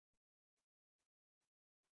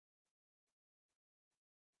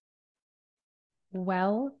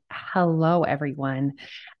Well, hello everyone,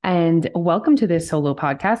 and welcome to this solo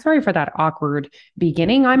podcast. Sorry for that awkward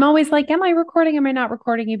beginning. I'm always like, am I recording? Am I not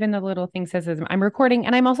recording? Even the little thing says I'm recording.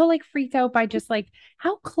 And I'm also like freaked out by just like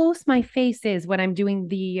how close my face is when I'm doing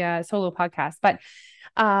the solo podcast. But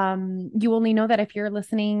you only know that if you're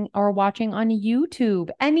listening or watching on YouTube.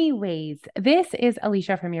 Anyways, this is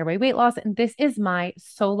Alicia from Your Way Weight Loss, and this is my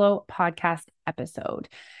solo podcast episode.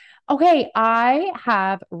 Okay, I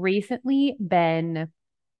have recently been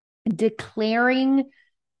declaring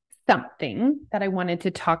something that I wanted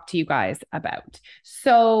to talk to you guys about.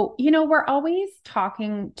 So, we're always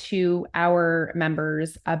talking to our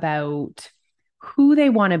members about who they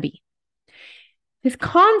want to be. This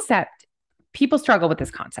concept, people struggle with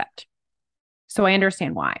this concept. So I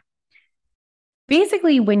understand why.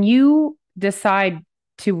 Basically, when you decide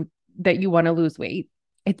to that you want to lose weight,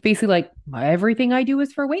 it's basically like everything I do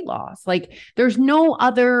is for weight loss. Like there's no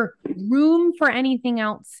other room for anything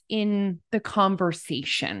else in the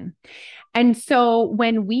conversation. And so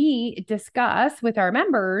when we discuss with our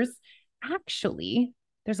members, actually,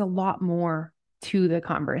 there's a lot more to the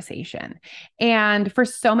conversation. And for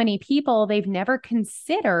so many people, they've never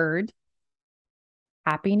considered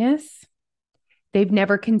happiness. They've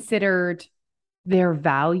never considered their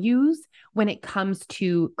values when it comes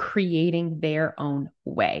to creating their own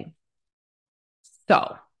way.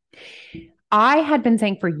 So I had been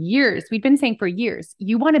saying for years, we've been saying for years,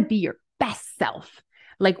 you want to be your best self.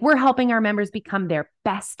 Like we're helping our members become their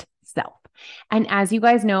best self. And as you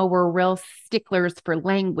guys know, we're real sticklers for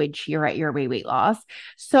language here at Your Way Weight Loss.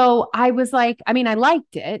 So I was like, I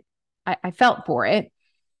liked it. I felt for it,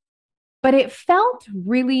 but it felt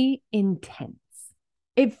really intense.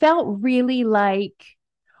 It felt really like,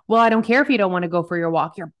 well, I don't care if you don't want to go for your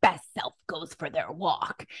walk. Your best self goes for their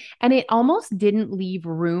walk. And it almost didn't leave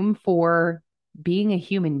room for being a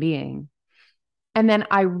human being. And then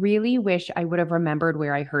I really wish I would have remembered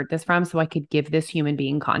where I heard this from so I could give this human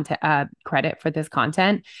being content credit for this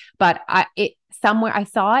content. But I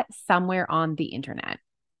saw it somewhere on the internet.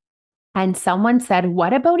 And someone said,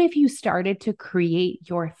 "What about if you started to create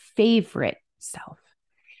your favorite self?"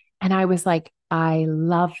 And I was like, I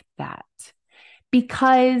love that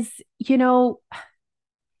because, your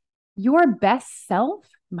best self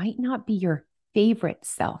might not be your favorite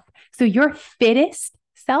self. So your fittest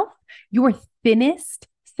self, your thinnest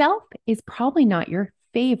self is probably not your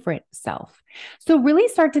favorite self. So really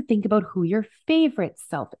start to think about who your favorite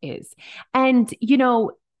self is. And,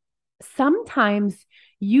 sometimes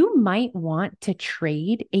you might want to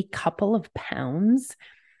trade a couple of pounds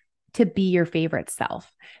to be your favorite self.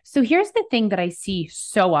 So here's the thing that I see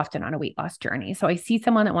so often on a weight loss journey. So I see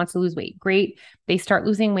someone that wants to lose weight. Great. They start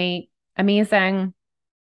losing weight. Amazing.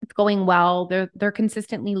 It's going well. They're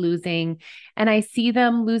consistently losing. And I see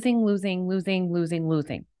them losing.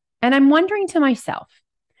 And I'm wondering to myself,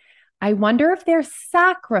 I wonder if they're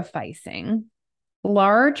sacrificing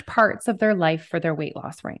large parts of their life for their weight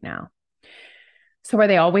loss right now. So are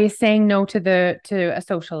they always saying no to a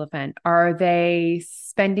social event? Are they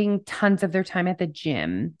spending tons of their time at the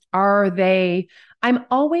gym? I'm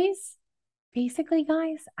always basically,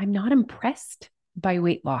 guys, I'm not impressed by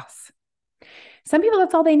weight loss. Some people,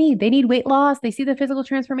 that's all they need. They need weight loss. They see the physical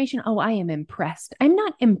transformation. Oh, I am impressed. I'm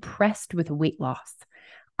not impressed with weight loss.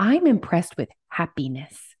 I'm impressed with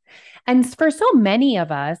happiness. And for so many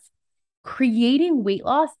of us, creating weight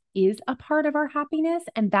loss is a part of our happiness,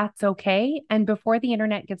 and that's okay. And before the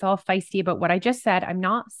internet gets all feisty about what I just said, I'm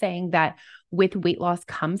not saying that with weight loss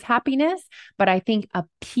comes happiness, but I think a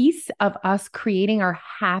piece of us creating our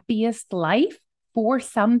happiest life for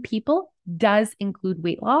some people does include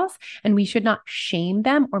weight loss, and we should not shame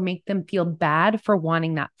them or make them feel bad for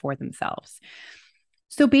wanting that for themselves.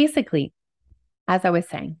 So basically, as I was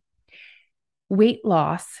saying, weight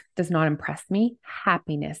loss does not impress me.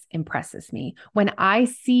 Happiness impresses me. When I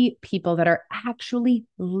see people that are actually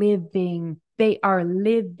living, they are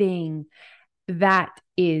living. That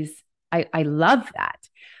is, I love that.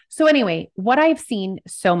 So, anyway, what I've seen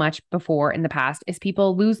so much before in the past is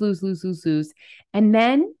people lose, and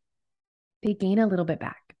then they gain a little bit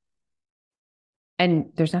back. And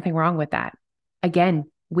there's nothing wrong with that. Again,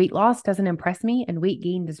 weight loss doesn't impress me and weight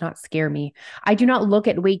gain does not scare me. I do not look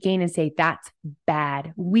at weight gain and say that's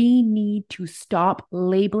bad. We need to stop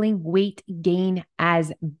labeling weight gain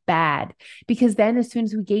as bad because then as soon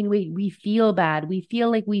as we gain weight, we feel bad. We feel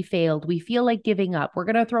like we failed. We feel like giving up. We're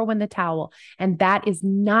going to throw in the towel. And that is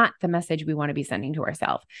not the message we want to be sending to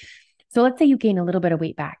ourselves. So let's say you gain a little bit of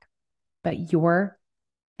weight back, but you're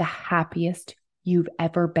the happiest you've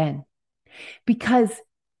ever been because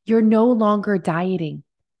you're no longer dieting.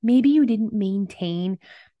 Maybe you didn't maintain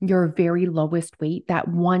your very lowest weight that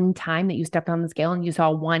one time that you stepped on the scale and you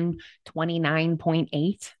saw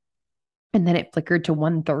 129.8 and then it flickered to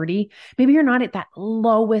 130. Maybe you're not at that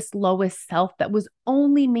lowest self that was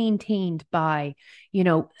only maintained by,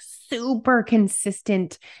 super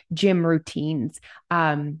consistent gym routines,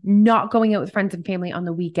 not going out with friends and family on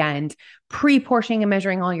the weekend, pre-portioning and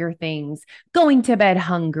measuring all your things, going to bed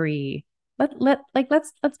hungry.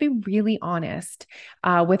 Let's be really honest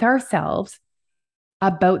with ourselves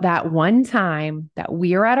about that one time that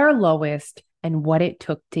we are at our lowest and what it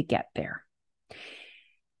took to get there.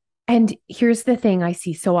 And here's the thing I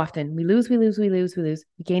see so often. We lose, we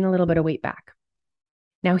gain a little bit of weight back.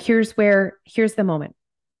 Now here's the moment.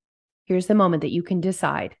 Here's the moment that you can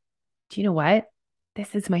decide, do you know what?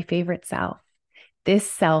 This is my favorite self. This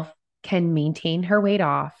self can maintain her weight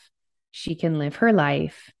off. She can live her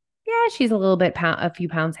life. Yeah, she's a few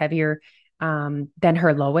pounds heavier than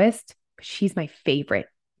her lowest, but she's my favorite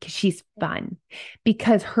because she's fun,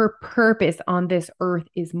 because her purpose on this earth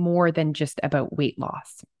is more than just about weight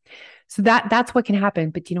loss. So that's what can happen.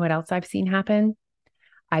 But do you know what else I've seen happen?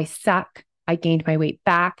 I suck. I gained my weight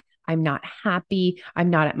back. I'm not happy. I'm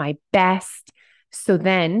not at my best. So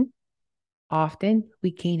then often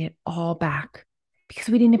we gain it all back because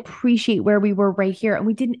we didn't appreciate where we were right here. And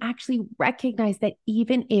we didn't actually recognize that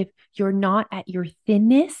even if you're not at your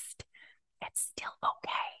thinnest, it's still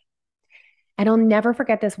okay. And I'll never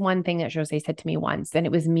forget this one thing that Jose said to me once. And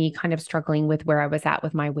it was me kind of struggling with where I was at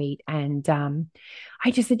with my weight. And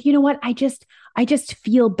I just said, you know what? I just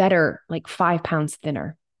feel better, like 5 pounds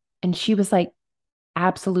thinner. And she was like,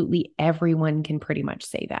 absolutely everyone can pretty much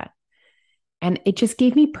say that. And it just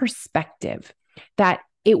gave me perspective that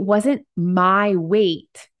it wasn't my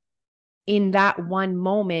weight in that one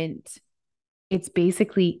moment. It's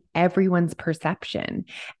basically everyone's perception.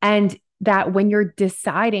 And that when you're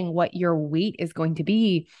deciding what your weight is going to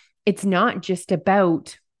be, it's not just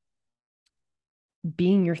about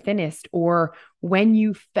being your thinnest or when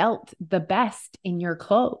you felt the best in your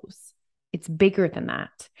clothes. It's bigger than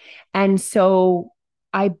that. And so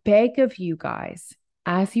I beg of you guys,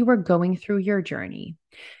 as you are going through your journey,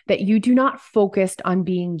 that you do not focus on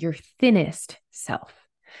being your thinnest self,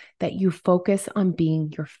 that you focus on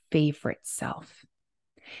being your favorite self.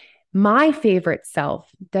 My favorite self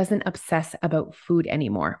doesn't obsess about food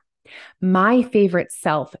anymore. My favorite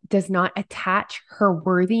self does not attach her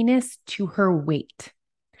worthiness to her weight.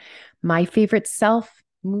 My favorite self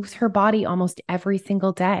moves her body almost every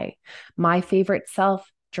single day. My favorite self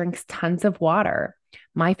drinks tons of water.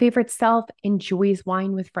 My favorite self enjoys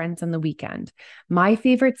wine with friends on the weekend. My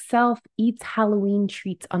favorite self eats Halloween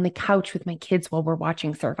treats on the couch with my kids while we're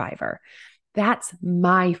watching Survivor. That's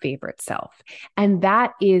my favorite self. And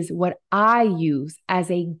that is what I use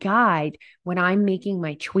as a guide when I'm making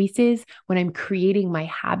my choices, when I'm creating my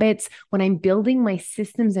habits, when I'm building my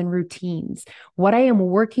systems and routines. What I am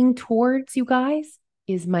working towards, you guys,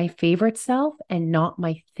 is my favorite self and not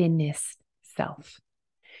my thinnest self.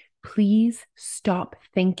 Please stop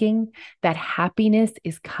thinking that happiness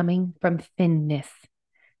is coming from thinness.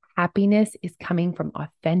 Happiness is coming from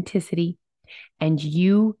authenticity and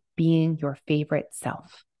you being your favorite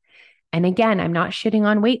self. And again, I'm not shitting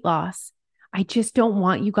on weight loss. I just don't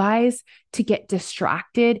want you guys to get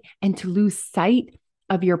distracted and to lose sight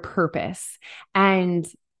of your purpose. And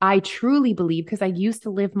I truly believe, because I used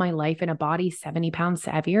to live my life in a body 70 pounds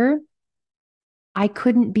heavier, I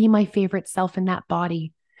couldn't be my favorite self in that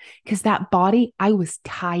body because that body, I was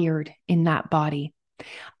tired in that body.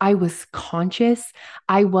 I was conscious.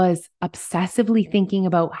 I was obsessively thinking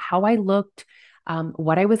about how I looked,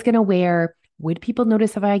 what I was going to wear. Would people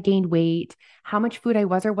notice if I gained weight? How much food I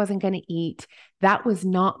was or wasn't going to eat? That was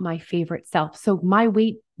not my favorite self. So my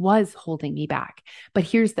weight was holding me back. But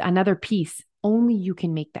here's another piece. Only you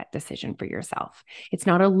can make that decision for yourself. It's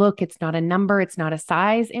not a look. It's not a number. It's not a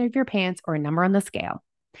size of your pants or a number on the scale.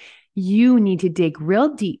 You need to dig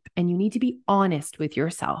real deep and you need to be honest with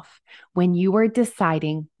yourself when you are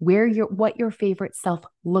deciding what your favorite self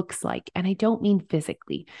looks like. And I don't mean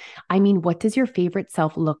physically. I mean, what does your favorite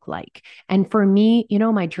self look like? And for me,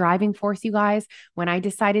 my driving force, you guys, when I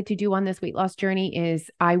decided to do on this weight loss journey is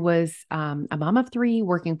I was a mom of 3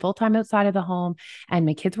 working full-time outside of the home and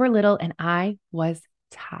my kids were little and I was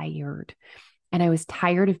tired and I was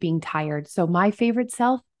tired of being tired. So my favorite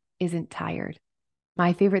self isn't tired.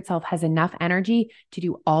 My favorite self has enough energy to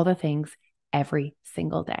do all the things every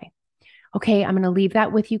single day. Okay, I'm going to leave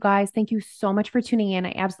that with you guys. Thank you so much for tuning in.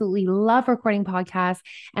 I absolutely love recording podcasts.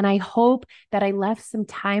 And I hope that I left some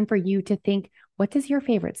time for you to think, what does your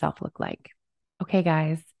favorite self look like? Okay,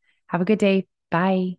 guys, have a good day. Bye.